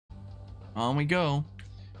On we go.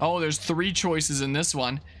 Oh, there's 3 choices in this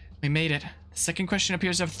one. We made it. The second question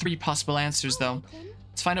appears to have 3 possible answers, though.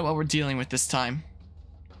 Let's find out what we're dealing with this time.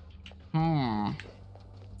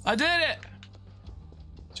 I did it!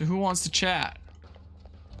 So who wants to chat?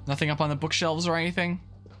 Nothing up on the bookshelves or anything?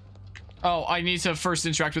 Oh, I need to first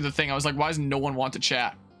interact with the thing. I was like, why does no one want to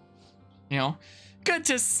chat? You know? Good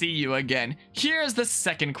to see you again. Here's the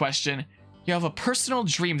second question. You have a personal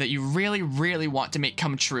dream that you really, really want to make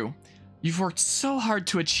come true. You've worked so hard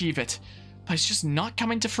to achieve it, but it's just not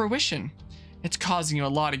coming to fruition. It's causing you a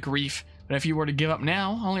lot of grief, but if you were to give up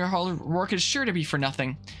now, all your hard work is sure to be for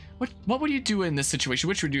nothing. What would you do in this situation?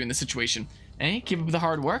 Which would you do in this situation? A, give up the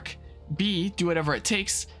hard work. B, do whatever it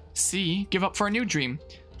takes. C, give up for a new dream.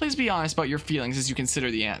 Please be honest about your feelings as you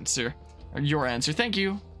consider the answer. Or your answer. Thank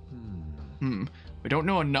you. We don't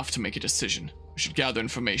know enough to make a decision. We should gather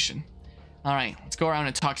information. Alright, let's go around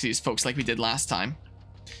and talk to these folks like we did last time.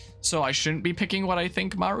 So I shouldn't be picking what I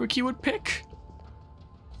think Maruki would pick?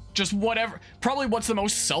 Just whatever. Probably what's the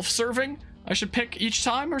most self-serving I should pick each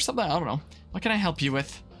time or something? I don't know. What can I help you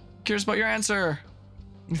with? Curious about your answer.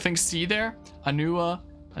 You think C there? A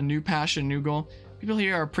new passion, new goal. People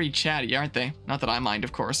here are pretty chatty, aren't they? Not that I mind,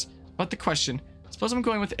 of course. But the question. Suppose I'm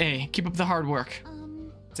going with A. Keep up the hard work.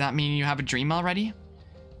 Does that mean you have a dream already?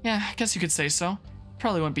 Yeah, I guess you could say so.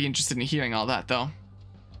 Probably wouldn't be interested in hearing all that, though.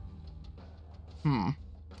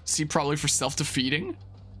 C probably for self-defeating?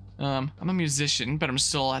 I'm a musician, but I'm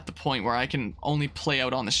still at the point where I can only play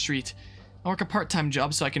out on the street. I work a part-time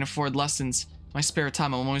job so I can afford lessons. My spare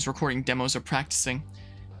time, I'm always recording demos or practicing.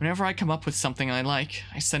 Whenever I come up with something I like,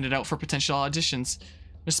 I send it out for potential auditions.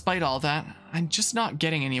 Despite all that, I'm just not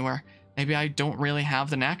getting anywhere. Maybe I don't really have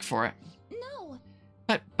the knack for it. No.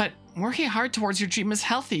 But working hard towards your dream is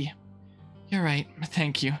healthy. You're right,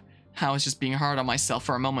 thank you. I was just being hard on myself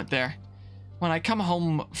for a moment there. When I come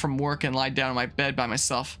home from work and lie down in my bed by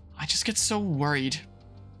myself, I just get so worried.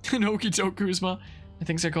 Okito Kuzma,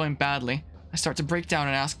 things are going badly. I start to break down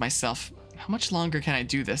and ask myself, how much longer can I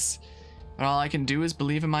do this? But all I can do is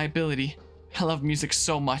believe in my ability. I love music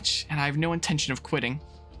so much, and I have no intention of quitting.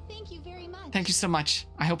 Thank you very much. Thank you so much.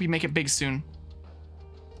 I hope you make it big soon.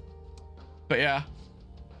 But yeah.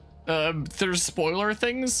 There's spoiler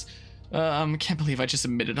things. Can't believe I just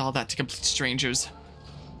admitted all that to complete strangers.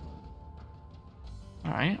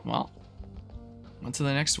 Alright, well. On to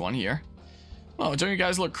the next one here. Oh, don't you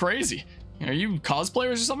guys look crazy? Are you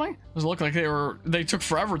cosplayers or something? Those look like they took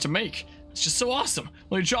forever to make. It's just so awesome.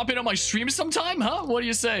 Will you drop in on my stream sometime, huh? What do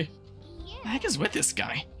you say? Yeah. What the heck is with this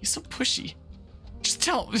guy? He's so pushy. Just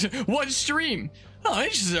tell what stream? Oh,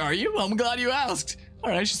 interested, are you? Well, I'm glad you asked.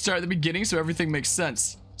 Alright, I should start at the beginning so everything makes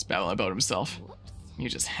sense. He's babbling about himself. You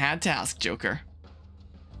just had to ask, Joker.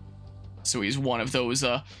 So he's one of those,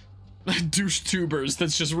 douche tubers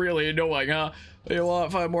that's just really annoying, huh? You want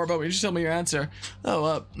to find more about me? Just tell me your answer.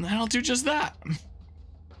 Oh, I'll do just that.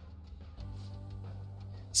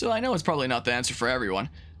 So I know it's probably not the answer for everyone,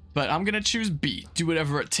 but I'm gonna choose B. Do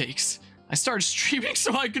whatever it takes. I started streaming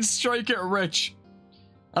so I could strike it rich.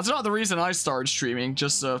 That's not the reason I started streaming,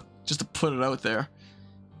 just to put it out there.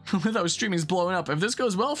 Without streaming's blowing up. If this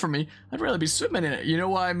goes well for me, I'd really be swimming in it. You know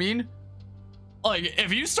what I mean? Like,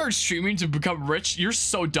 if you start streaming to become rich, you're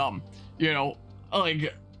so dumb. You know,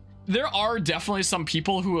 like, there are definitely some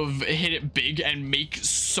people who have hit it big and make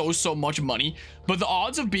so much money, but the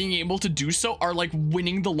odds of being able to do so are like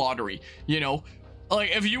winning the lottery, you know?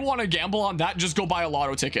 Like, if you want to gamble on that, just go buy a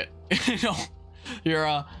lotto ticket. You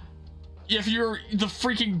know, if you're the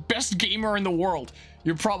freaking best gamer in the world,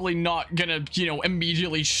 you're probably not gonna, you know,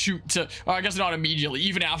 immediately shoot to, or I guess not immediately,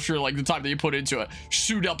 even after like the time that you put into it,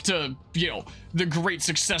 shoot up to, you know, the great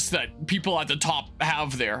success that people at the top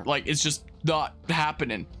have there. Like, it's just not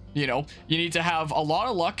happening. You know, you need to have a lot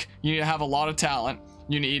of luck, you need to have a lot of talent,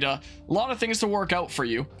 you need a lot of things to work out for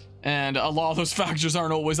you, and a lot of those factors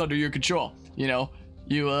aren't always under your control. You know,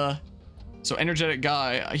 so energetic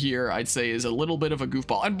guy here, I'd say, is a little bit of a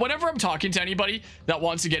goofball. And whenever I'm talking to anybody that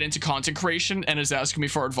wants to get into content creation and is asking me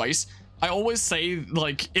for advice, I always say,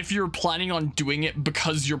 like, if you're planning on doing it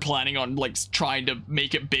because you're planning on, like, trying to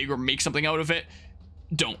make it big or make something out of it,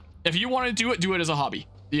 don't. If you want to do it as a hobby,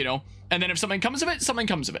 you know? And then if something comes of it, something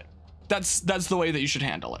comes of it. That's the way that you should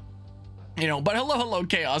handle it. You know, but hello,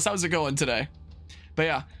 Chaos. How's it going today? But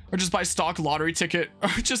yeah, or just buy stock lottery ticket, or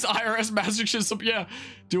just IRS masochism. Yeah,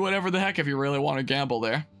 do whatever the heck if you really want to gamble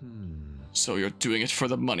there. So you're doing it for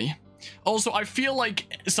the money. Also, I feel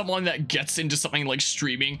like someone that gets into something like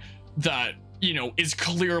streaming that, you know, is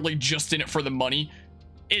clearly just in it for the money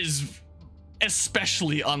is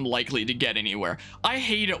especially unlikely to get anywhere. I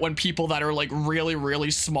hate it when people that are like really,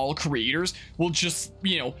 really small creators will just,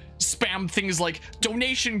 you know, spam things like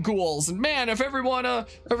donation goals and, man, if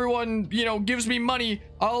everyone, you know, gives me money,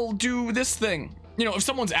 I'll do this thing. You know, if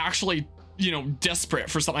someone's actually, you know, desperate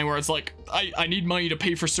for something where it's like, I need money to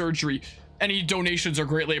pay for surgery, any donations are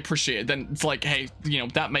greatly appreciated, then it's like, hey, you know,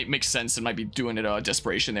 that might make sense and might be doing it out of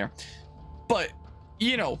desperation there. But,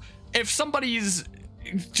 you know, if somebody's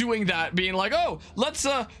doing that, being like, oh, let's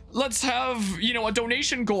have, you know, a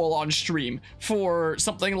donation goal on stream for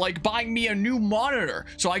something like buying me a new monitor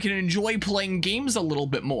so I can enjoy playing games a little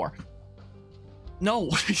bit more. No,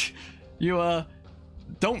 you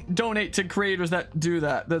don't donate to creators that do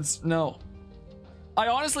that. That's no. I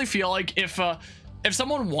honestly feel like if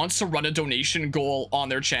someone wants to run a donation goal on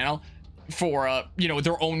their channel for you know,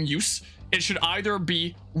 their own use, it should either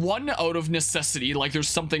be one, out of necessity, like there's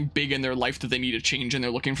something big in their life that they need to change and they're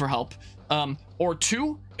looking for help, or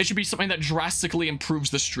two, it should be something that drastically improves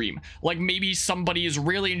the stream. Like maybe somebody is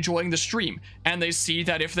really enjoying the stream and they see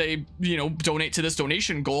that if they, you know, donate to this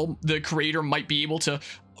donation goal, the creator might be able to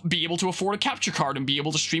afford a capture card and be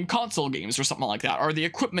able to stream console games or something like that, or the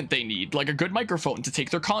equipment they need, like a good microphone to take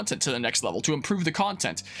their content to the next level, to improve the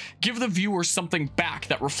content. Give the viewers something back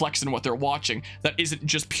that reflects in what they're watching, that isn't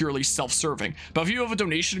just purely self-serving. But if you have a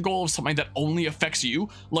donation goal of something that only affects you,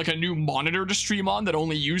 like a new monitor to stream on that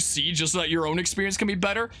only you see just so that your own experience can be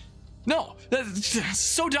better, no, that's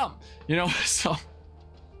so dumb, you know. So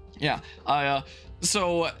yeah,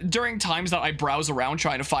 so during times that I browse around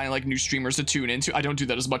trying to find like new streamers to tune into, I don't do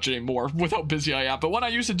that as much anymore with how busy I am, but when I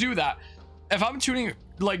used to do that, if I'm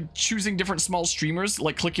choosing different small streamers,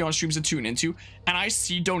 like clicking on streams to tune into, and I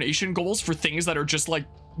see donation goals for things that are just like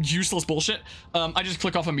useless bullshit, I just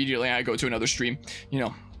click off immediately and I go to another stream. You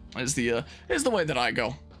know, is the way that I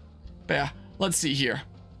go. But yeah, let's see here.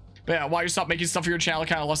 But yeah, why you stop making stuff for your channel,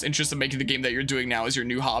 kind of lost interest in making the game that you're doing now as your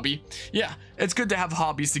new hobby. Yeah, it's good to have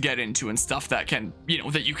hobbies to get into and stuff that can, you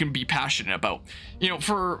know, that you can be passionate about. You know,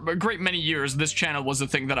 for a great many years, this channel was the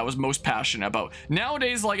thing that I was most passionate about.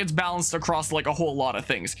 Nowadays, like, it's balanced across like a whole lot of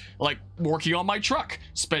things, like working on my truck,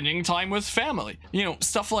 spending time with family, you know,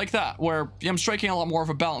 stuff like that, where I'm striking a lot more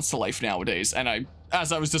of a balance to life nowadays. And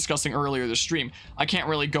as I was discussing earlier this stream, I can't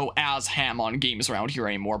really go as ham on games around here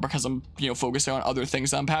anymore because I'm, you know, focusing on other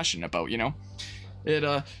things I'm passionate about, you know?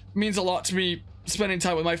 It means a lot to me spending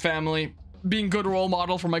time with my family, being a good role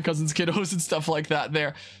model for my cousin's kiddos and stuff like that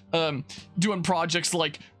there. Doing projects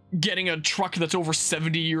like getting a truck that's over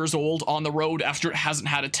 70 years old on the road after it hasn't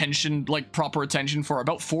had attention, like proper attention, for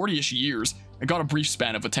about 40-ish years. I got a brief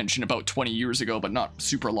span of attention about 20 years ago, but not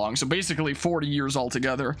super long. So basically 40 years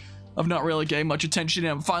altogether of not really getting much attention,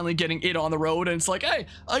 and I'm finally getting it on the road, and it's like, hey,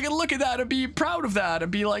 I can look at that and be proud of that and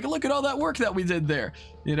be like, look at all that work that we did there,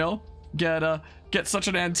 you know? Get such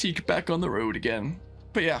an antique back on the road again.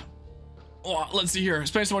 But yeah, oh, let's see here.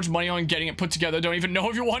 Spending so much money on getting it put together, don't even know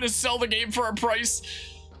if you want to sell the game for a price.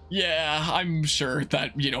 Yeah, I'm sure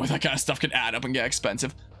that, you know, that kind of stuff can add up and get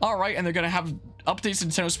expensive. All right, and they're gonna have updates to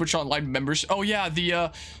Nintendo Switch Online membership. Oh yeah,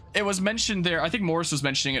 it was mentioned there, I think Morris was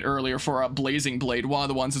mentioning it earlier, for Blazing Blade, one of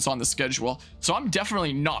the ones that's on the schedule. So I'm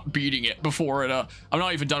definitely not beating it before it, I'm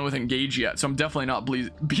not even done with Engage yet, so I'm definitely not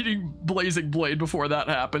beating Blazing Blade before that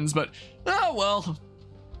happens, but, oh well.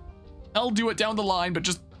 I'll do it down the line, but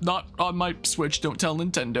just not on my Switch, don't tell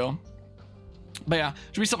Nintendo. But yeah,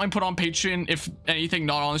 should be something put on Patreon, if anything,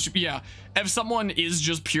 not on the stream. Yeah, if someone is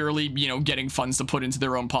just purely, you know, getting funds to put into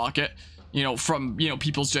their own pocket, you know, from, you know,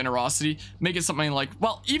 people's generosity, make it something like,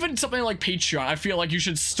 well, even something like Patreon. I feel like you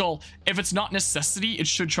should still, if it's not necessity, you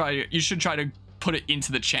should try to put it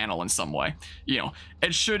into the channel in some way. You know,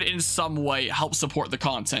 it should in some way help support the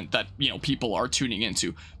content that, you know, people are tuning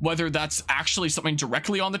into, whether that's actually something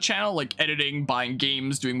directly on the channel, like editing, buying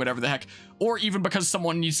games, doing whatever the heck, or even because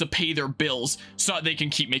someone needs to pay their bills so that they can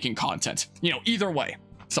keep making content. You know, either way,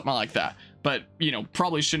 something like that. But, you know,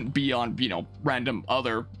 probably shouldn't be on, you know, random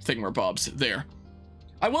other thingamabobs there.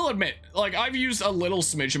 I will admit, like, I've used a little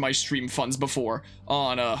smidge of my stream funds before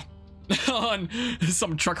on on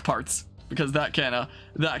some truck parts, because that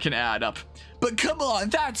can add up. But come on,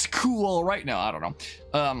 that's cool right now. I don't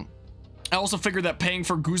know. I also figured that paying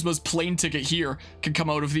for Guzma's plane ticket here could come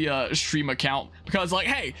out of the stream account, because, like,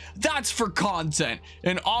 hey, that's for content.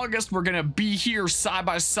 In August, we're gonna be here side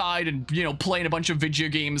by side and, you know, playing a bunch of video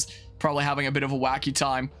games, probably having a bit of a wacky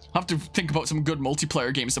time. I'll have to think about some good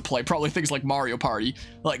multiplayer games to play, probably things like Mario Party.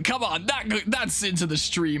 Like, come on, that's into the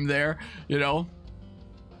stream there, you know?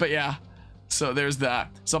 But yeah, so there's that.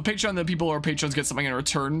 So Patreon, the people who are patrons get something in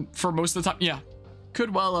return for most of the time. Yeah,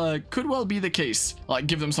 could well be the case. Like,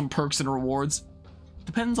 give them some perks and rewards.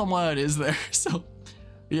 Depends on what it is there. So,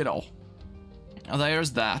 you know,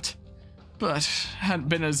 there's that. But hadn't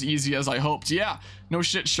been as easy as I hoped. Yeah, no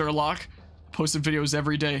shit, Sherlock. Posted videos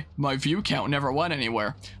every day. My view count never went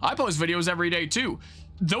anywhere. I post videos every day too.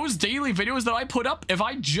 Those daily videos that I put up, if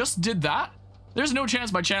I just did that, there's no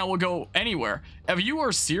chance my channel will go anywhere. If you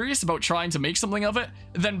are serious about trying to make something of it,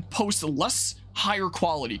 then post less higher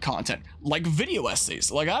quality content, like video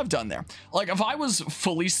essays, like I've done there. Like if I was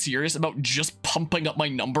fully serious about just pumping up my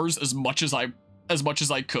numbers as much as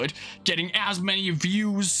I could, getting as many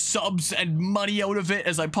views, subs, and money out of it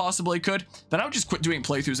as I possibly could, then I would just quit doing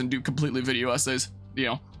playthroughs and do completely video essays, you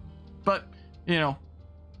know. But, you know,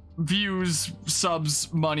 views,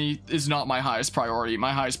 subs, money is not my highest priority.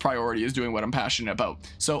 My highest priority is doing what I'm passionate about.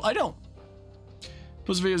 So I don't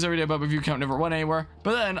post videos every day, but my view count never went anywhere.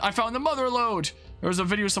 But then I found the mother lode. There was a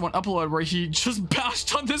video someone uploaded where he just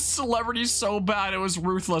bashed on this celebrity so bad it was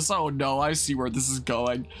ruthless. Oh no, I see where this is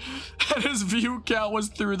going. And his view count was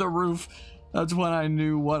through the roof. That's when I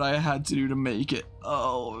knew what I had to do to make it.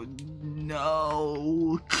 Oh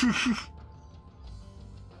no.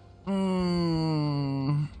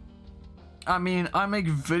 I mean, I make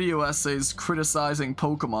video essays criticizing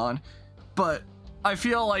Pokemon, but I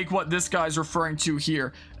feel like what this guy's referring to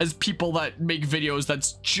here is people that make videos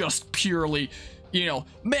that's just purely, you know,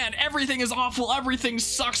 man, everything is awful, everything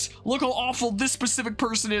sucks, look how awful this specific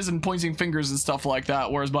person is, and pointing fingers and stuff like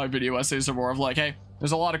that, whereas my video essays are more of like, hey,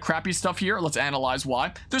 there's a lot of crappy stuff here, let's analyze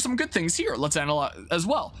why. There's some good things here, let's analyze as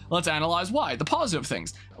well. Let's analyze why, the positive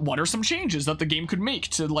things. What are some changes that the game could make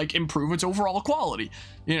to, like, improve its overall quality?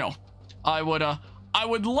 You know, I would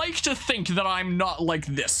like to think that I'm not like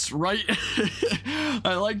this, right?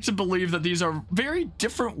 I like to believe that these are very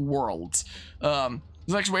different worlds. Is the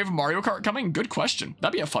next wave of Mario Kart coming? Good question.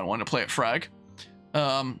 That'd be a fun one to play at Frag.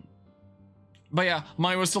 But yeah,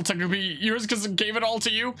 mine was still technically yours because it gave it all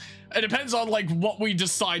to you. It depends on like what we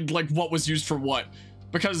decide, like what was used for what.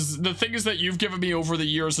 Because the things that you've given me over the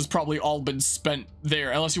years has probably all been spent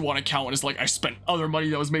there, unless you want to count as like I spent other money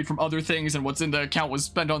that was made from other things and what's in the account was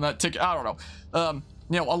spent on that ticket. I don't know.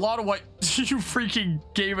 You know, a lot of what you freaking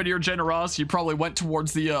gave in your generosity probably went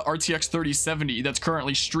towards the RTX 3070 that's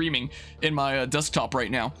currently streaming in my desktop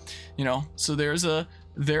right now. You know, so there's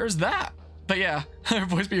that. But yeah,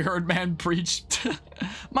 voice be heard, man, preached.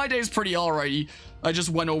 My day's pretty alrighty. I just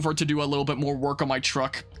went over to do a little bit more work on my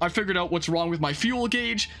truck. I figured out what's wrong with my fuel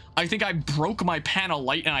gauge. I think I broke my panel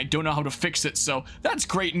light and I don't know how to fix it. So that's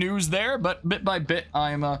great news there. But bit by bit,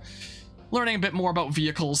 I'm learning a bit more about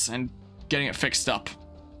vehicles and getting it fixed up.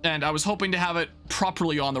 And I was hoping to have it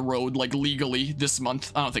properly on the road, like legally this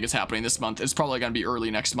month. I don't think it's happening this month. It's probably going to be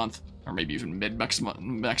early next month, or maybe even mid next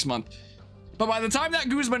month. But by the time that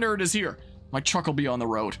Guzma nerd is here, my truck will be on the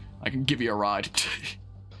road. I can give you a ride.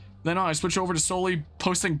 Then I switch over to solely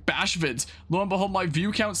posting bash vids. Lo and behold, my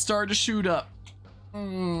view count started to shoot up. The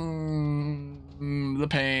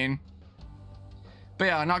pain. But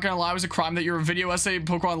yeah, not gonna lie, it was a crime that your video essay,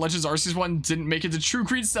 Pokemon Legends Arceus 1, didn't make it to True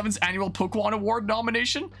Creed 7's annual Pokemon Award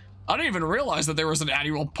nomination. I didn't even realize that there was an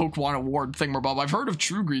annual Pokemon Award thingamabob. I've heard of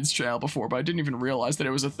True Greed's channel before, but I didn't even realize that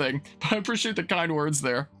it was a thing. But I appreciate the kind words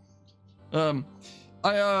there.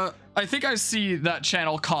 I think I see that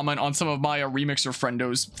channel comment on some of my Remixer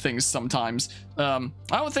Friendos things sometimes. I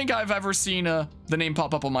don't think I've ever seen the name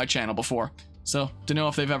pop up on my channel before. So, don't know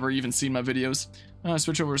if they've ever even seen my videos. I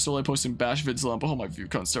switch over to solely posting bash vids, lo and behold, my view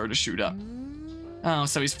count started to shoot up. Oh,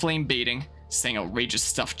 so he's flame baiting, saying outrageous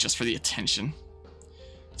stuff just for the attention.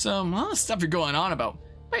 So, all the stuff you're going on about.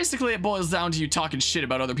 Basically, it boils down to you talking shit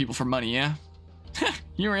about other people for money, yeah?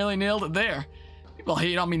 You really nailed it there. People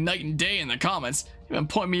hate on me night and day in the comments. Even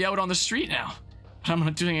pointing me out on the street now. But I'm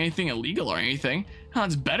not doing anything illegal or anything.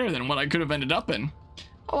 That's better than what I could have ended up in.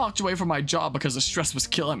 I walked away from my job because the stress was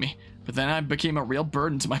killing me. But then I became a real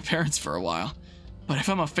burden to my parents for a while. But if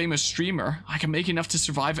I'm a famous streamer, I can make enough to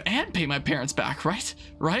survive and pay my parents back, right?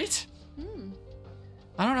 Right?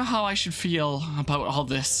 I don't know how I should feel about all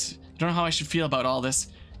this. I don't know how I should feel about all this.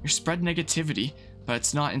 You spread negativity, but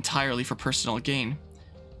it's not entirely for personal gain.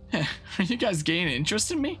 Are you guys gaining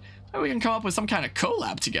interest in me? Maybe we can come up with some kind of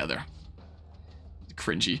collab together.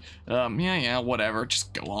 Cringy. Yeah, whatever.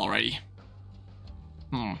 Just go already.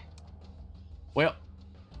 Well,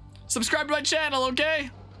 subscribe to my channel, okay?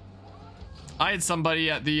 I had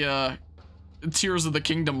somebody at the Tears of the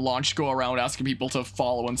Kingdom launch go around asking people to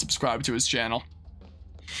follow and subscribe to his channel.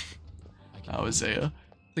 That was a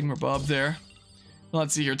thingamabob there.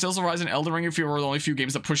 Let's see here. Tales of Rise and Elden Ring, if you were the only few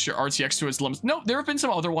games that push your RTX to its limits. No, there have been some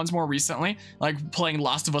other ones more recently, like playing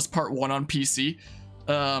Last of Us Part 1 on PC.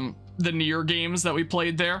 The Nier games that we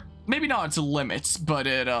played there. Maybe not to limits, but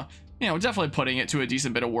it you know, definitely putting it to a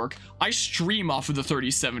decent bit of work. I stream off of the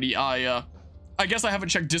 3070. I guess I haven't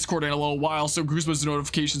checked Discord in a little while, so Guzma's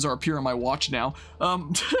notifications are appearing on my watch now.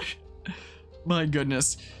 My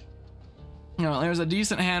goodness. You know, there's a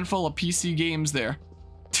decent handful of PC games there.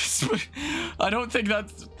 I don't think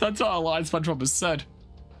that's all a line SpongeBob has said,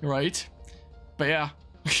 right? But yeah,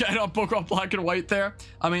 I don't Pokemon Black and White there.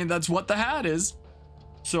 I mean, that's what the hat is.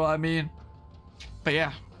 So I mean, but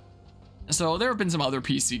yeah. So there have been some other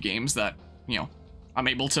PC games that, you know, I'm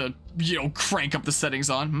able to, you know, crank up the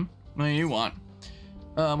settings on. What do you want?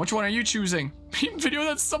 Which one are you choosing? Video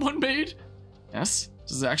that someone made? Yes?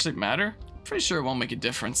 Does it actually matter? Pretty sure it won't make a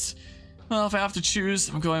difference. Well, if I have to choose,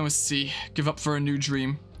 I'm going with C. Give up for a new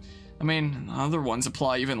dream. I mean, other ones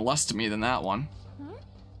apply even less to me than that one.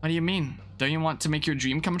 What do you mean? Don't you want to make your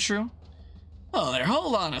dream come true? Oh, there,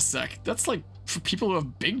 hold on a sec. That's like for people who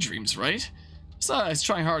have big dreams, right? Besides,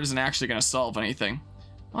 trying hard isn't actually going to solve anything.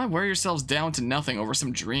 Why wear yourselves down to nothing over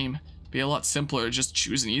some dream? It'd be a lot simpler to just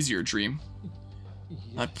choose an easier dream.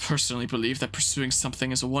 I personally believe that pursuing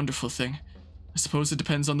something is a wonderful thing. I suppose it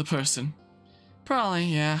depends on the person. Probably,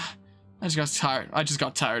 yeah. I just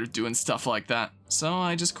got tired of doing stuff like that, so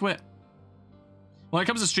I just quit. When it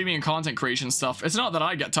comes to streaming and content creation stuff, it's not that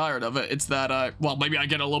I get tired of it, it's that, well, maybe I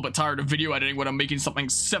get a little bit tired of video editing when I'm making something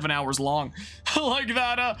 7 hours long. Like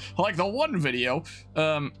that, like the one video.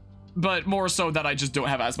 But more so that I just don't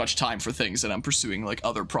have as much time for things, and I'm pursuing, like,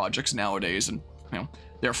 other projects nowadays, and, you know,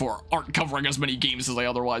 therefore aren't covering as many games as I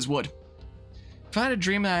otherwise would. If I had a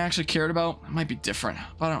dream that I actually cared about, it might be different,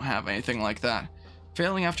 but I don't have anything like that.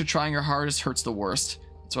 Failing after trying your hardest hurts the worst.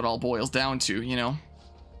 That's what it all boils down to, you know?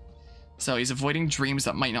 So he's avoiding dreams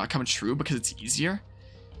that might not come true because it's easier?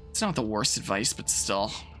 It's not the worst advice, but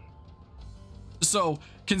still. So,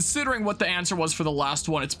 considering what the answer was for the last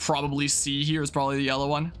one, it's probably C here, is probably the yellow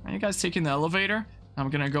one. Are you guys taking the elevator? I'm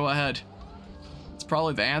gonna go ahead. It's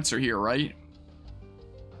probably the answer here, right?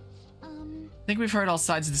 I think we've heard all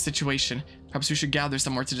sides of the situation. Perhaps we should gather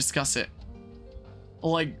somewhere to discuss it.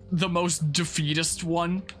 Like, the most defeatist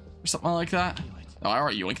one? Or something like that? Oh, I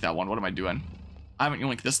already yoinked that one. What am I doing? I haven't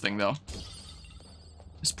yoinked this thing, though.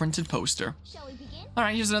 This printed poster.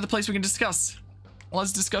 Alright, here's another place we can discuss.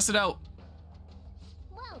 Let's discuss it out.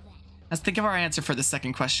 Well, then. Let's think of our answer for the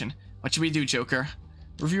second question. What should we do, Joker?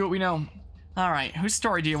 Review what we know. Alright, whose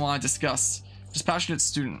story do you want to discuss? Dispassionate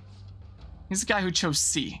student. He's the guy who chose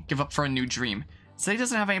C, give up for a new dream. Said he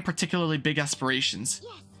doesn't have any particularly big aspirations.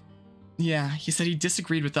 Yes. Yeah, he said he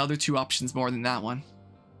disagreed with the other two options more than that one.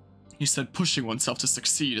 He said pushing oneself to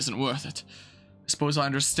succeed isn't worth it. I suppose I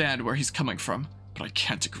understand where he's coming from, but I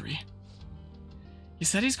can't agree. He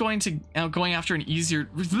said he's going after an easier...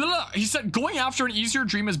 He said going after an easier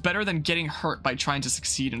dream is better than getting hurt by trying to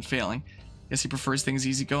succeed and failing. Guess he prefers things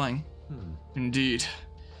easygoing. Indeed.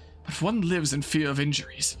 But if one lives in fear of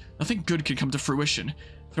injuries, nothing good can come to fruition.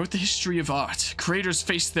 Throughout the history of art, creators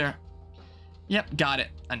face their... Yep, got it.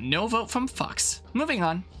 A no vote from Fox. Moving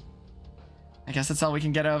on. I guess that's all we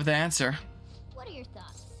can get out of the answer. What are your thoughts?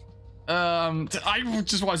 I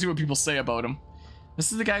just want to see what people say about him.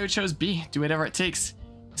 This is the guy who chose B. Do whatever it takes.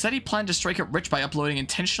 He said he planned to strike it rich by uploading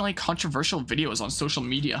intentionally controversial videos on social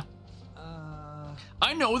media.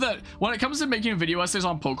 I know that when it comes to making video essays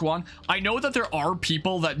on Pokemon, I know that there are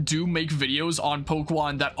people that do make videos on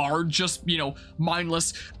Pokemon that are just, you know,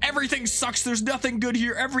 mindless. Everything sucks. There's nothing good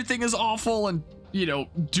here. Everything is awful. And, you know,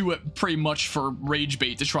 do it pretty much for rage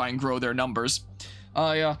bait to try and grow their numbers.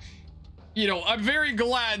 You know, I'm very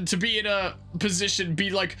glad to be in a position, be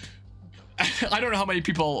like, I don't know how many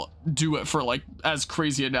people do it for, like, as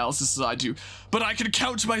crazy analysis as I do, but I can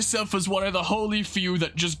count myself as one of the holy few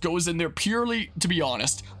that just goes in there purely, to be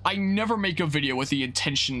honest. I never make a video with the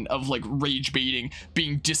intention of, like, rage baiting,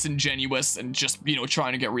 being disingenuous, and just, you know,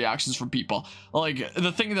 trying to get reactions from people. Like,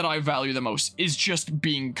 the thing that I value the most is just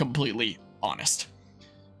being completely honest.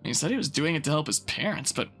 He said he was doing it to help his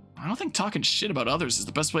parents, but I don't think talking shit about others is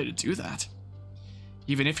the best way to do that.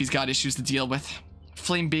 Even if he's got issues to deal with.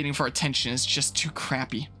 Flame baiting for attention is just too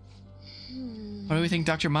crappy. What do we think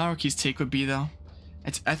Dr. Maruki's take would be, though?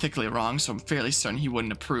 It's ethically wrong, so I'm fairly certain he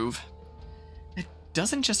wouldn't approve. It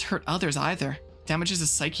doesn't just hurt others either. It damages the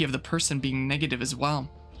psyche of the person being negative as well.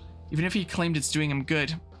 Even if he claimed it's doing him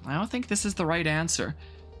good, I don't think this is the right answer.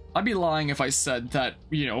 I'd be lying if I said that,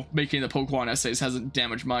 you know, making the Pokemon essays hasn't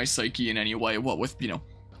damaged my psyche in any way. What with, you know,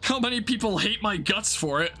 how many people hate my guts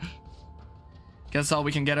for it? Guess all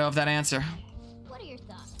we can get out of that answer.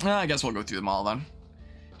 I guess we'll go through them all then.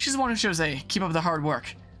 She's the one who chose A. Keep up the hard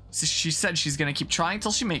work. So she said she's gonna keep trying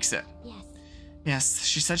till she makes it. Yes. Yes,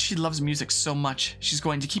 she said she loves music so much. She's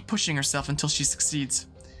going to keep pushing herself until she succeeds.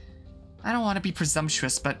 I don't want to be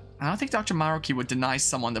presumptuous, but I don't think Dr. Maruki would deny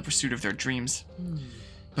someone the pursuit of their dreams.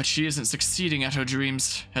 But she isn't succeeding at her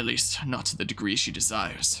dreams, at least not to the degree she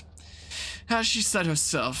desires. As she said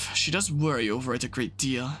herself, she does worry over it a great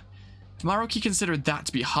deal. If Maruki considered that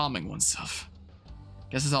to be harming oneself.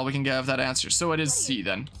 Guess that's all we can get of that answer. So it is C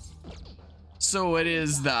then. So it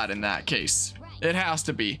is that in that case. It has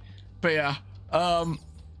to be. But yeah,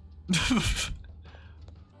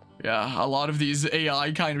 yeah, a lot of these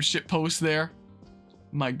AI kind of shit posts there.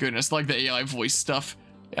 My goodness, like the AI voice stuff.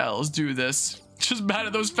 Yeah, let's do this. Just mad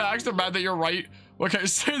at those facts. They're mad that you're right. What can I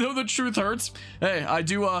say though? The truth hurts. Hey, I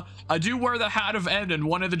do wear the hat of N, and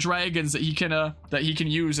one of the dragons that he can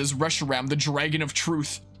use is Reshiram, the dragon of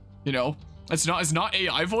truth. You know, it's not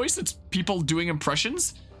AI voice. It's people doing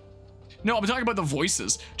impressions. No, I'm talking about the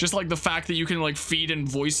voices. Just like the fact that you can like feed in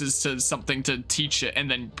voices to something to teach it, and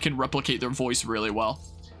then can replicate their voice really well.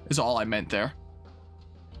 Is all I meant there.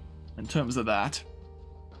 In terms of that.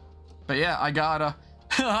 But yeah, I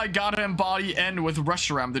gotta embody N with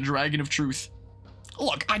Reshiram, the dragon of truth.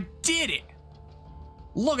 Look, I did it!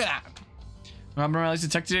 Look at that! Robin Riley's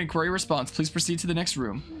detected inquiry response. Please proceed to the next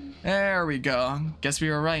room. There we go. Guess we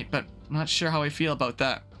were right, but I'm not sure how I feel about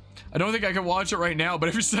that. I don't think I can watch it right now, but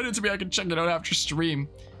if you send it to me, I can check it out after stream.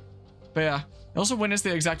 But yeah, I also witnessed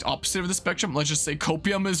the exact opposite of the spectrum. Let's just say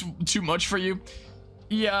copium is too much for you.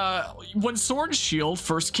 Yeah, when Sword and Shield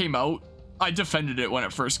first came out, I defended it when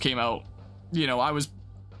it first came out. You know, I was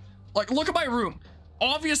like, look at my room.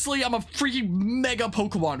 Obviously, I'm a freaking mega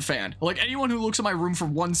Pokemon fan. Like, anyone who looks at my room for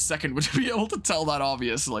 1 second would be able to tell that,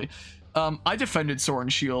 obviously. I defended Sword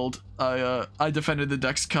and Shield. I defended the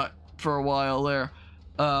Dex cut for a while there.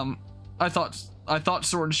 I thought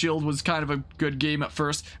Sword and Shield was kind of a good game at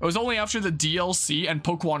first. It was only after the DLC and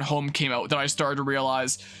Pokemon Home came out that I started to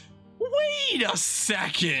realize, wait a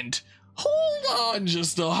second. Hold on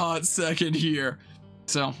just a hot second here.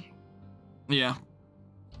 So, yeah.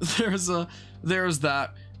 There's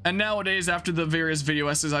that. And nowadays, after the various video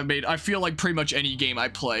essays I've made, I feel like pretty much any game I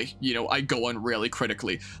play, you know, I go on really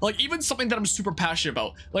critically. Like, even something that I'm super passionate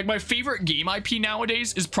about. Like, my favorite game IP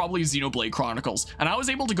nowadays is probably Xenoblade Chronicles. And I was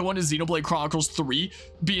able to go into Xenoblade Chronicles 3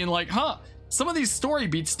 being like, huh, some of these story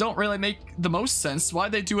beats don't really make the most sense.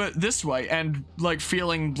 Why'd they do it this way? And, like,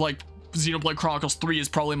 feeling like Xenoblade Chronicles 3 is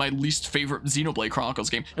probably my least favorite Xenoblade Chronicles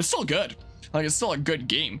game. It's still good. Like, it's still a good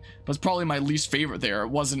game, but it's probably my least favorite there. It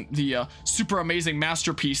wasn't the super amazing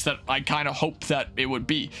masterpiece that I kind of hoped that it would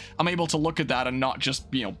be. I'm able to look at that and not just,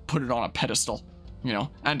 you know, put it on a pedestal, you know?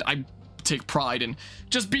 And I take pride in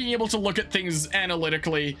just being able to look at things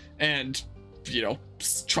analytically and, you know,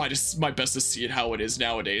 try to my best to see it how it is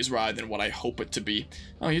nowadays rather than what I hope it to be.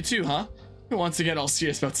 Oh, you too, huh? Who wants to get all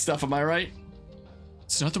serious about stuff, am I right?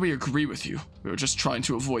 It's not that we agree with you. We were just trying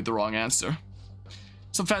to avoid the wrong answer.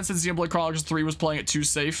 Some fans said Xenoblade Chronicles 3 was playing it too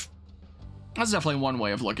safe. That's definitely one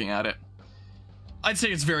way of looking at it. I'd say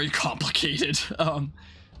it's very complicated. I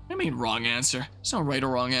mean wrong answer. There's no right or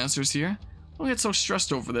wrong answers here. Don't get so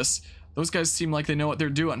stressed over this. Those guys seem like they know what they're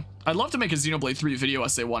doing. I'd love to make a Xenoblade 3 video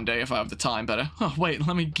essay one day if I have the time, but oh wait,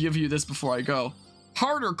 let me give you this before I go.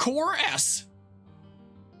 Harder core S.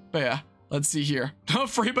 But yeah, let's see here.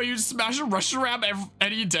 Afraid about you to smash a Reshiram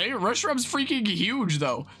any day? Reshiram's freaking huge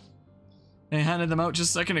though. They handed them out just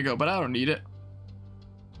a second ago, but I don't need it.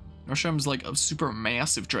 Reshiram's like a super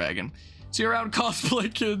massive dragon. See you around,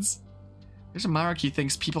 cosplay kids. There's a Maruki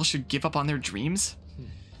thinks people should give up on their dreams.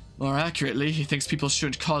 More accurately, he thinks people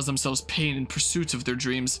should cause themselves pain in pursuit of their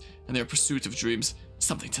dreams, and their pursuit of dreams.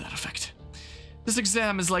 Something to that effect. This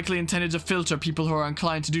exam is likely intended to filter people who are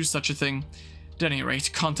inclined to do such a thing. At any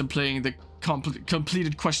rate, contemplating the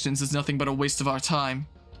completed questions is nothing but a waste of our time.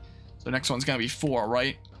 So the next one's gonna be 4,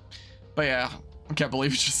 right? But yeah, I can't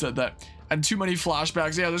believe you just said that. And too many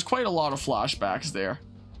flashbacks. Yeah, there's quite a lot of flashbacks there.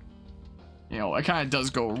 You know, it kind of does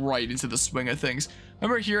go right into the swing of things.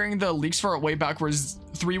 Remember hearing the leaks for it way back where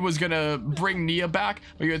 3 was gonna bring Nia back,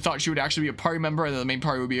 but you had thought she would actually be a party member and then the main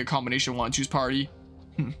party would be a combination 1 and 2's party?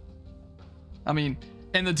 I mean,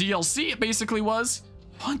 in the DLC it basically was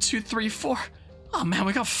 1, 2, 3, 4. Oh man,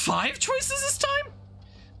 we got 5 choices this time?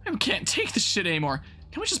 I can't take this shit anymore.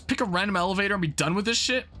 Can we just pick a random elevator and be done with this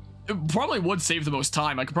shit? It probably would save the most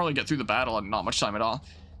time. I could probably get through the battle in not much time at all.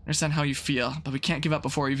 I understand how you feel, but we can't give up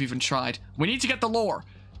before you've even tried. We need to get the lore.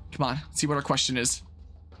 Come on, let's see what our question is.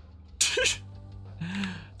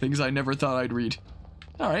 Things I never thought I'd read.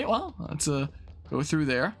 Alright, well, let's go through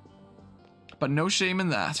there. But no shame in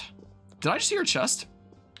that. Did I just see your chest?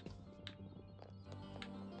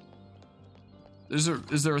 Is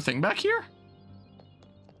there a thing back here?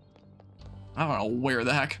 I don't know where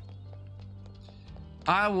the heck.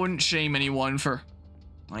 I wouldn't shame anyone for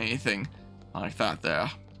anything like that there.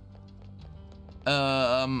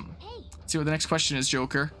 Let's see what the next question is,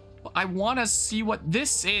 Joker. I want to see what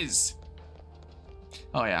this is.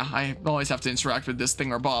 Oh yeah, I always have to interact with this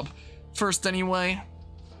thing or Bob. First anyway.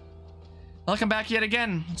 Welcome back yet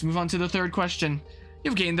again. Let's move on to the third question.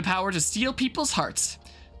 You've gained the power to steal people's hearts.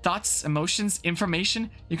 Thoughts, emotions, information,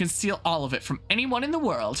 you can steal all of it from anyone in the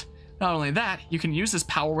world. Not only that, you can use this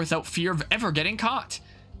power without fear of ever getting caught.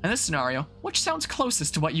 In this scenario, which sounds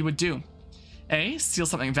closest to what you would do? A, steal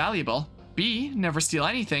something valuable. B, never steal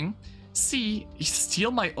anything. C, steal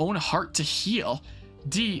my own heart to heal.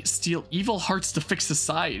 D, steal evil hearts to fix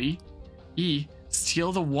society. E,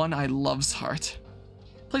 steal the one I love's heart.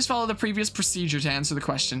 Please follow the previous procedure to answer the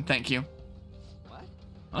question. Thank you.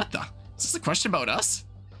 What the? Is this a question about us?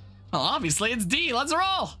 Well, obviously it's D. Let's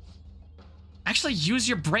roll. Actually, use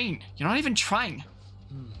your brain. You're not even trying.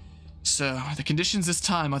 So, the conditions this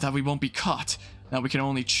time are that we won't be caught. That we can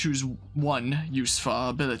only choose one use for our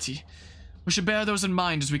ability. We should bear those in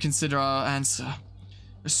mind as we consider our answer.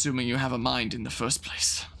 Assuming you have a mind in the first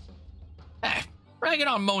place. Hey, ragging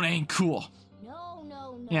on Mona ain't cool.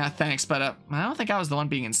 No. Yeah, thanks, but I don't think I was the one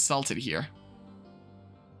being insulted here.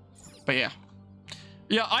 But yeah.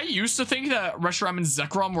 Yeah, I used to think that Reshiram and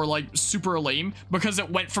Zekrom were like super lame because it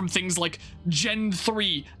went from things like Gen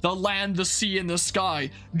 3, the land, the sea, and the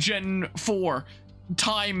sky, Gen 4,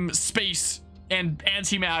 time, space, and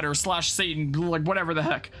antimatter / Satan, like whatever the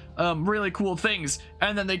heck. Really cool things.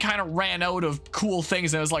 And then they kind of ran out of cool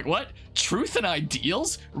things and I was like, what? Truth and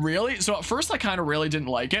ideals? Really? So at first I kind of really didn't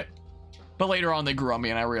like it. But later on they grew on me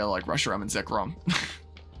and I really like Reshiram and Zekrom.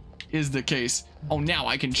 Is the case. Oh, now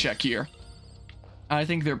I can check here. I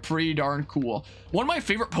think they're pretty darn cool. One of my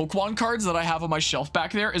favorite Pokemon cards that I have on my shelf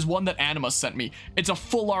back there is one that Anima sent me. It's a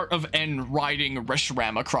full art of N riding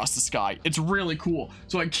Reshiram across the sky. It's really cool.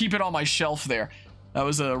 So I keep it on my shelf there. That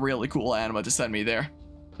was a really cool Anima to send me there.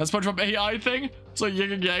 That SpongeBob AI thing? It's like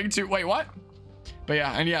yin and yang too. Wait, what? But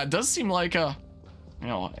yeah, and yeah, it does seem like a, you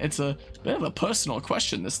know, it's a bit of a personal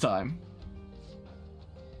question this time.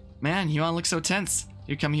 Man, you all look so tense.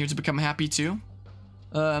 You come here to become happy too?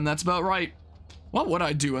 That's about right. What would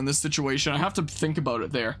I do in this situation? I have to think about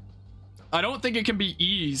it there. I don't think it can be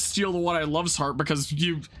E, steal the one I love's heart, because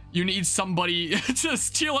you need somebody to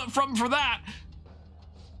steal it from for that.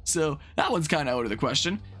 So that one's kind of out of the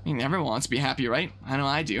question. I mean, everyone wants to be happy, right? I know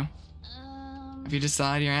I do. Have you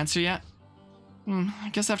decided your answer yet? I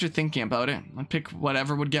guess after thinking about it, I'd pick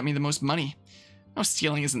whatever would get me the most money. No,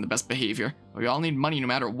 stealing isn't the best behavior. We all need money no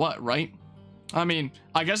matter what, right? I mean,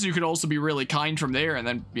 I guess you could also be really kind from there and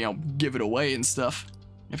then, you know, give it away and stuff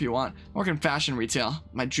if you want. I work in fashion retail.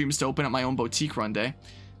 My dream is to open up my own boutique one day.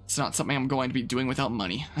 It's not something I'm going to be doing without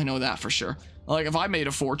money. I know that for sure. Like, if I made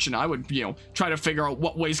a fortune, I would, you know, try to figure out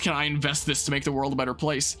what ways can I invest this to make the world a better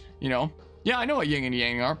place, you know? Yeah, I know what yin and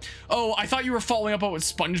yang are. Oh, I thought you were following up with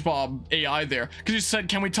SpongeBob AI there. Because you said,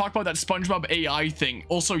 can we talk about that SpongeBob AI thing?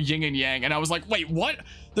 Also yin and yang. And I was like, wait, what?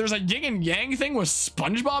 There's a yin and yang thing with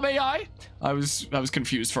SpongeBob AI? I was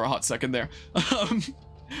confused for a hot second there.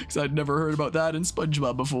 Because I'd never heard about that in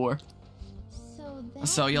SpongeBob before.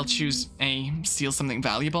 So you'll choose A, steal something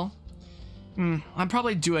valuable? I'd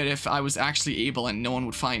probably do it if I was actually able and no one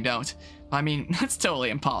would find out. I mean, that's totally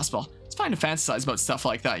impossible. It's fine to fantasize about stuff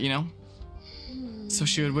like that, you know? So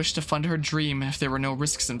she would wish to fund her dream if there were no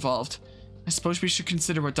risks involved. I suppose we should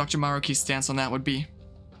consider what Dr. Maruki's stance on that would be.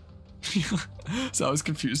 So I was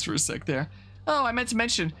confused for a sec there. Oh, I meant to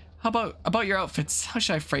mention, how about your outfits? How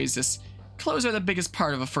should I phrase this? Clothes are the biggest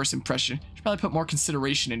part of a first impression. You should probably put more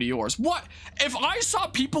consideration into yours. What? If I saw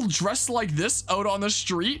people dressed like this out on the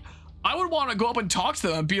street, I would want to go up and talk to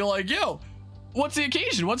them and be like, yo, what's the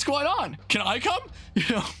occasion? What's going on? Can I come?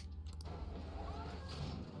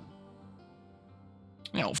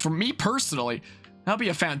 You know, for me personally, that'd be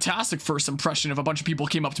a fantastic first impression if a bunch of people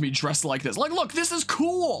came up to me dressed like this. Like, look, this is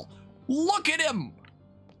cool. Look at him.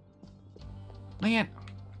 Man,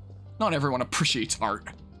 not everyone appreciates art,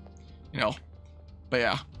 you know. But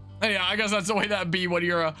yeah, I guess that's the way that'd be when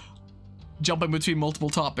you're jumping between multiple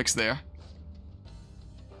topics there.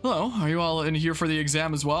 Hello, are you all in here for the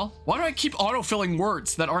exam as well? Why do I keep autofilling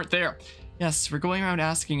words that aren't there? Yes, we're going around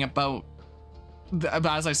asking about,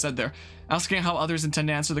 as I said there, asking how others intend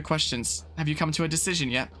to answer the questions. Have you come to a decision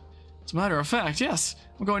yet? As a matter of fact, yes.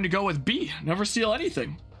 I'm going to go with B. Never steal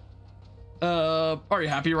anything. Are you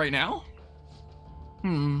happy right now?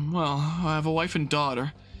 Well, I have a wife and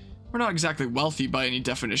daughter. We're not exactly wealthy by any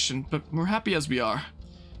definition, but we're happy as we are.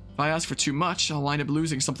 If I ask for too much, I'll wind up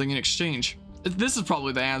losing something in exchange. This is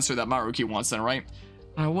probably the answer that Maruki wants then, right?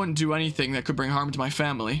 I wouldn't do anything that could bring harm to my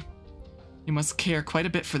family. You must care quite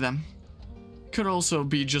a bit for them. Could also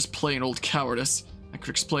be just plain old cowardice. That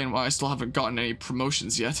could explain why I still haven't gotten any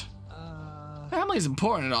promotions yet. Family is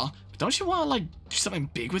important and all, but don't you want to, like, do something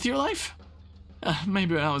big with your life?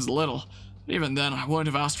 Maybe when I was little, but even then I wouldn't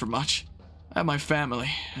have asked for much. I have my family,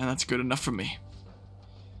 and that's good enough for me.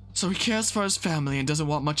 So he cares for his family and doesn't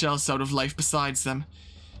want much else out of life besides them.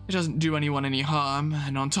 It doesn't do anyone any harm,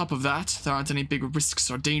 and on top of that, there aren't any big risks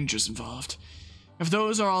or dangers involved. If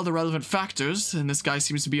those are all the relevant factors, then this guy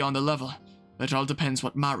seems to be on the level. But it all depends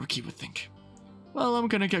what Maruki would think. Well, I'm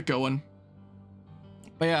gonna get going.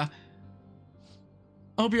 But yeah.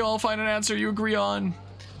 I hope you all find an answer you agree on.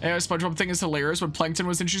 Yeah, SpongeBob thing is hilarious. When Plankton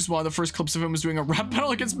was introduced, one of the first clips of him was doing a rap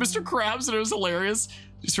battle against Mr. Krabs, and it was hilarious.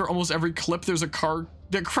 Just for almost every clip, there's a car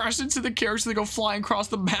that crashed into the carriage, so they go flying across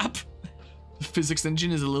the map. The physics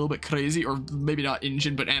engine is a little bit crazy, or maybe not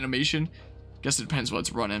engine, but animation. Guess it depends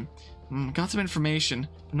what's running. Got some information,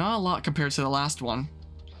 but not a lot compared to the last one.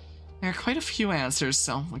 There are quite a few answers,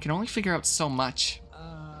 so we can only figure out so much.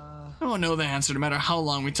 I won't know the answer no matter how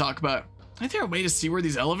long we talk about. Is there a way to see where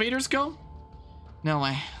these elevators go? No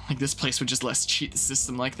way. Like this place would just let us cheat the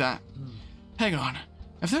system like that. Hang on.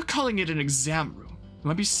 If they're calling it an exam room, there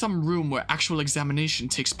might be some room where actual examination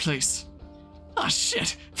takes place. Ah,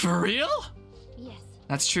 shit. For real? Yes.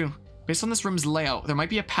 That's true. Based on this room's layout, there might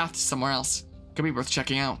be a path to somewhere else. Could be worth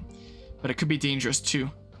checking out. But it could be dangerous too.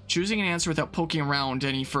 Choosing an answer without poking around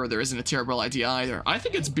any further isn't a terrible idea either. I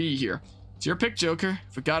think it's B here. It's your pick, Joker.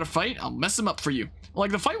 If we gotta fight, I'll mess him up for you.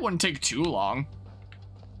 Like, the fight wouldn't take too long.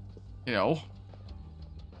 You know?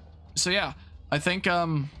 So yeah, I think,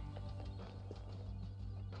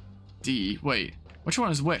 D. Wait, which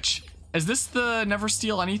one is which? Is this the Never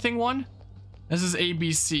Steal Anything one? This is A,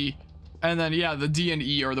 B, C. And then, yeah, the D and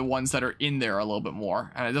E are the ones that are in there a little bit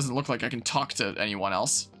more. And it doesn't look like I can talk to anyone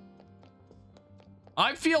else.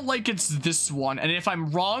 I feel like it's this one, and if I'm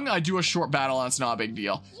wrong, I do a short battle and it's not a big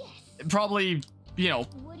deal. Yes. Probably, you know,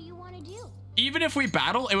 What do you want to do? even if we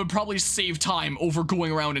battle, it would probably save time over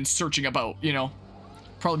going around and searching about, you know.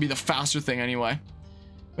 Probably be the faster thing anyway.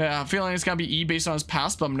 Yeah, I'm feeling it's gonna be E based on his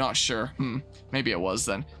past, but I'm not sure. Maybe it was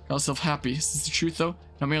then. Got yourself happy. Is this the truth though?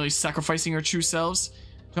 Not merely sacrificing your true selves?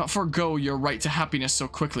 Do not forego your right to happiness so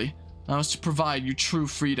quickly. Allow us to provide you true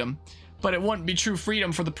freedom. But it wouldn't be true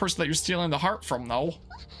freedom for the person that you're stealing the heart from, though.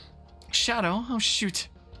 Shadow? Oh, shoot.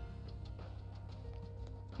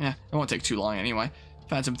 Yeah, it won't take too long anyway.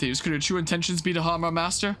 Phantom Thieves, could your true intentions be to harm our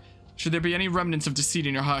master? Should there be any remnants of deceit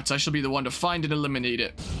in your hearts, I shall be the one to find and eliminate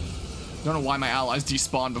it. Don't know why my allies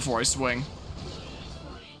despawn before I swing.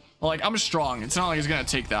 Well, like, I'm strong. It's not like it's gonna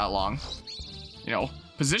take that long. You know,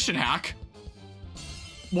 position hack?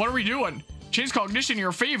 What are we doing? Change cognition in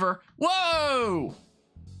your favor? Whoa!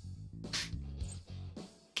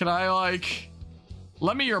 Can I, like,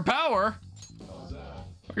 lend me your power?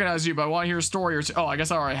 Recognize you, but I want to hear a story or two. Oh, I guess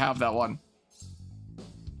I already have that one.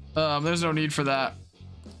 There's no need for that.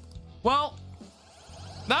 Well,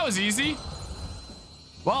 that was easy.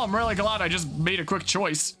 Well, I'm really glad I just made a quick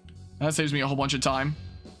choice. That saves me a whole bunch of time.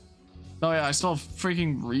 Oh yeah, I still have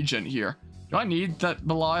freaking Regent here. Do I need that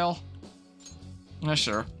Belial?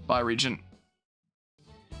 Sure. Bye, Regent.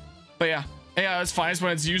 But yeah, it's fine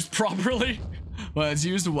when it's used properly. When it's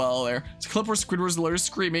used well there. It's a clip where Squidward's lawyer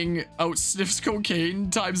screaming out sniffs cocaine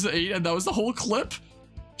times 8, and that was the whole clip?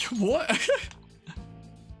 What?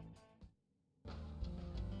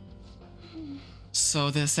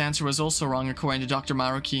 So this answer was also wrong according to Dr.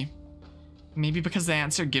 Maruki. Maybe because the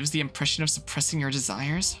answer gives the impression of suppressing your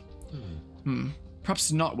desires?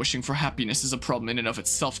 Perhaps not wishing for happiness is a problem in and of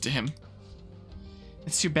itself to him.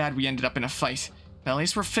 It's too bad we ended up in a fight, but at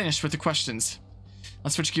least we're finished with the questions.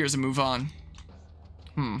 Let's switch gears and move on.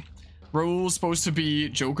 Raoul's supposed to be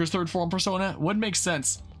Joker's third form persona? Would make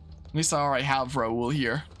sense. At least I already have Raoul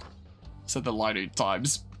here. Said the line 8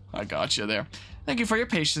 times. I got you there. Thank you for your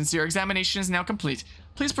patience. Your examination is now complete.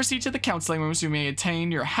 Please proceed to the counseling room so you may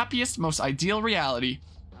attain your happiest, most ideal reality.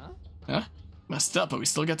 Huh? Messed up, but we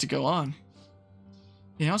still get to go on.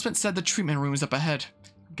 The announcement said the treatment room is up ahead.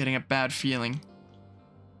 I'm getting a bad feeling.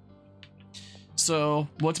 So,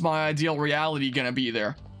 what's my ideal reality gonna be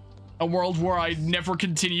there? A world where I never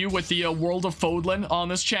continue with the world of Fodlan on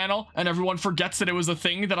this channel, and everyone forgets that it was a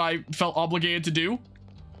thing that I felt obligated to do?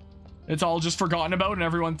 It's all just forgotten about, and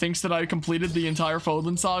everyone thinks that I completed the entire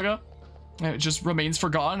Fodlan saga? And it just remains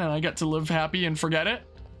forgotten, and I get to live happy and forget it?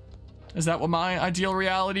 Is that what my ideal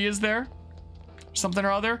reality is there? Something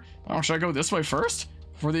or other? Oh, should I go this way first?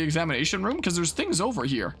 For the examination room? Because there's things over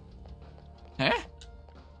here. Eh?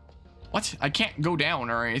 What? I can't go down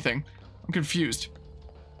or anything. I'm confused.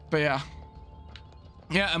 But yeah.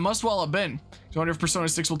 Yeah, it must well have been. I wonder if Persona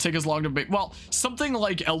 6 will take as long to make. Well, something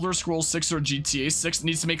like Elder Scrolls 6 or GTA 6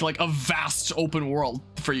 needs to make like a vast open world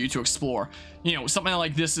for you to explore. You know, something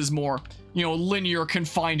like this is more, you know, linear,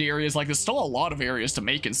 confined areas. Like, there's still a lot of areas to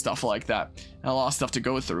make and stuff like that, and a lot of stuff to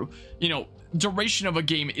go through. You know, duration of a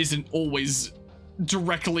game isn't always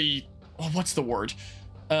directly. Oh, what's the word?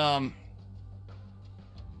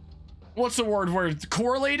 What's the word where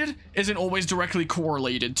correlated? Isn't always directly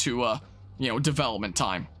correlated to you know, development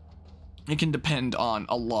time. It can depend on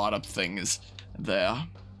a lot of things there. All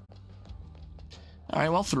right,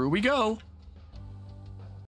 well, through we go.